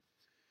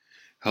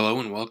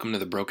Hello and welcome to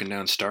the Broken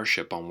Down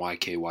Starship on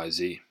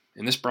YKYZ.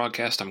 In this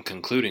broadcast, I'm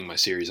concluding my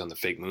series on the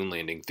fake moon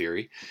landing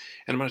theory,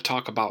 and I'm going to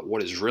talk about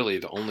what is really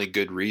the only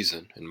good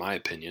reason, in my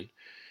opinion,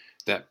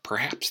 that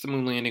perhaps the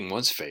moon landing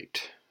was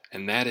faked,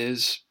 and that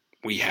is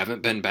we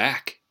haven't been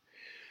back.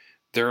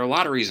 There are a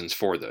lot of reasons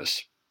for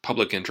this.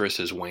 Public interest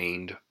has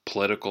waned,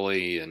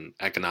 politically and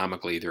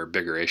economically, there are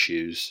bigger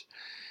issues,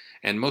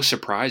 and most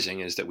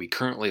surprising is that we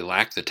currently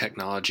lack the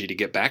technology to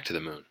get back to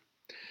the moon.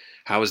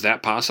 How is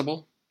that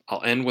possible?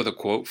 I'll end with a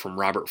quote from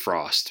Robert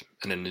Frost,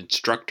 an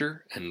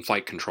instructor and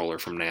flight controller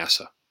from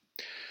NASA.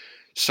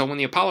 So, when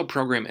the Apollo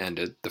program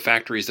ended, the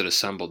factories that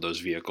assembled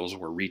those vehicles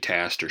were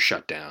retasked or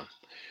shut down.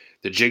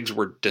 The jigs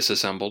were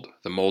disassembled,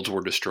 the molds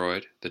were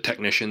destroyed, the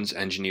technicians,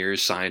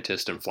 engineers,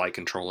 scientists, and flight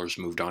controllers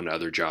moved on to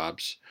other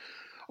jobs.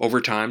 Over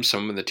time,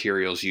 some of the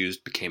materials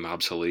used became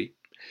obsolete.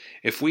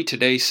 If we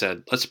today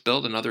said, let's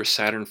build another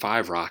Saturn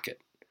V rocket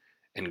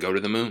and go to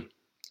the moon,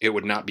 it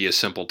would not be a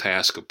simple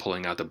task of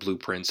pulling out the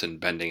blueprints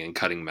and bending and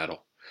cutting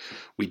metal.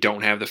 We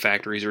don't have the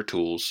factories or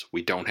tools.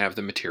 We don't have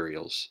the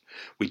materials.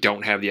 We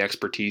don't have the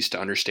expertise to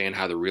understand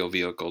how the real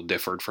vehicle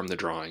differed from the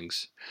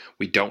drawings.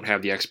 We don't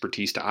have the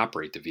expertise to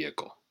operate the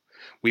vehicle.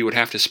 We would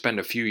have to spend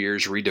a few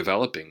years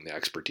redeveloping the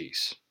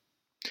expertise.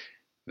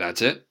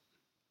 That's it.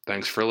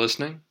 Thanks for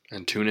listening,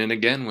 and tune in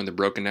again when the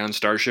Broken Down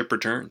Starship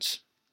returns.